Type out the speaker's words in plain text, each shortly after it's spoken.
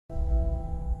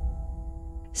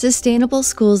Sustainable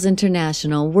Schools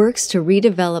International works to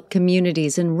redevelop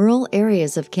communities in rural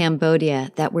areas of Cambodia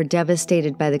that were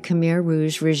devastated by the Khmer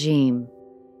Rouge regime.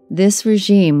 This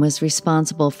regime was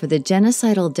responsible for the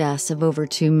genocidal deaths of over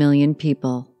 2 million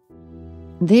people.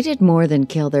 They did more than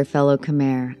kill their fellow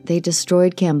Khmer. They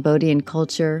destroyed Cambodian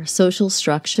culture, social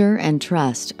structure, and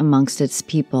trust amongst its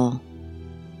people.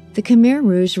 The Khmer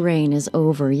Rouge reign is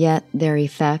over, yet their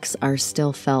effects are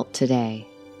still felt today.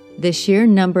 The sheer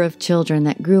number of children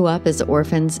that grew up as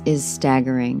orphans is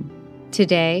staggering.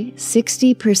 Today,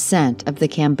 60% of the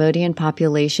Cambodian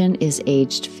population is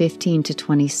aged 15 to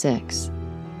 26.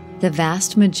 The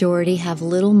vast majority have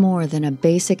little more than a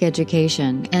basic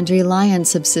education and rely on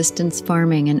subsistence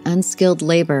farming and unskilled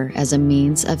labor as a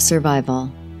means of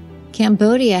survival.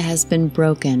 Cambodia has been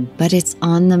broken, but it's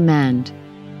on the mend.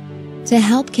 To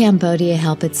help Cambodia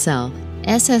help itself,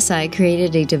 SSI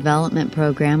created a development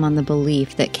program on the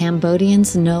belief that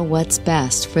Cambodians know what's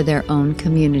best for their own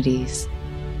communities.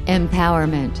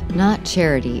 Empowerment, not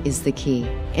charity, is the key,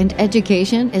 and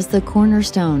education is the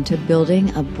cornerstone to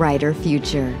building a brighter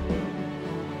future.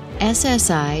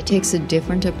 SSI takes a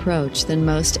different approach than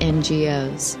most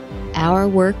NGOs. Our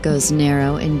work goes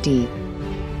narrow and deep.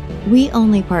 We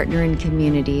only partner in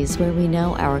communities where we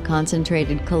know our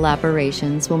concentrated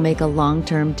collaborations will make a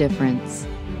long-term difference.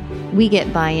 We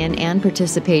get buy-in and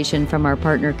participation from our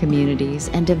partner communities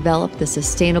and develop the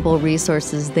sustainable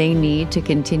resources they need to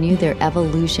continue their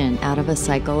evolution out of a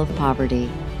cycle of poverty.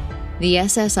 The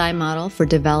SSI model for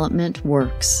development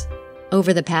works.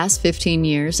 Over the past 15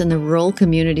 years in the rural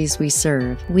communities we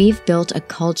serve, we've built a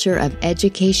culture of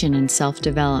education and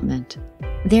self-development.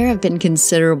 There have been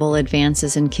considerable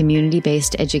advances in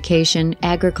community-based education,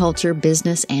 agriculture,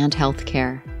 business, and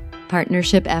healthcare.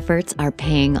 Partnership efforts are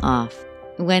paying off.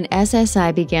 When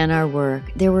SSI began our work,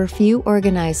 there were few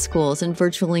organized schools and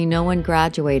virtually no one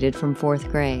graduated from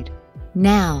 4th grade.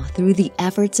 Now, through the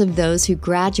efforts of those who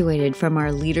graduated from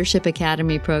our Leadership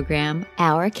Academy program,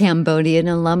 our Cambodian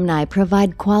alumni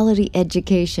provide quality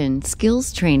education,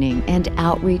 skills training, and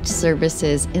outreach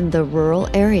services in the rural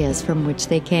areas from which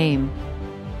they came.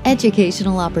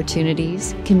 Educational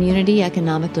opportunities, community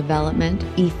economic development,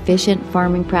 efficient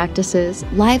farming practices,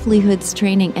 livelihoods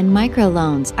training, and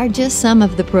microloans are just some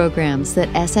of the programs that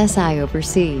SSI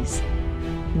oversees.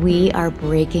 We are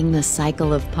breaking the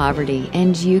cycle of poverty,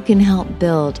 and you can help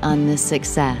build on this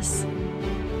success.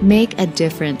 Make a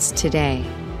difference today.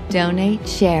 Donate,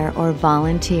 share, or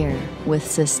volunteer with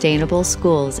Sustainable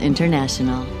Schools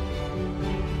International.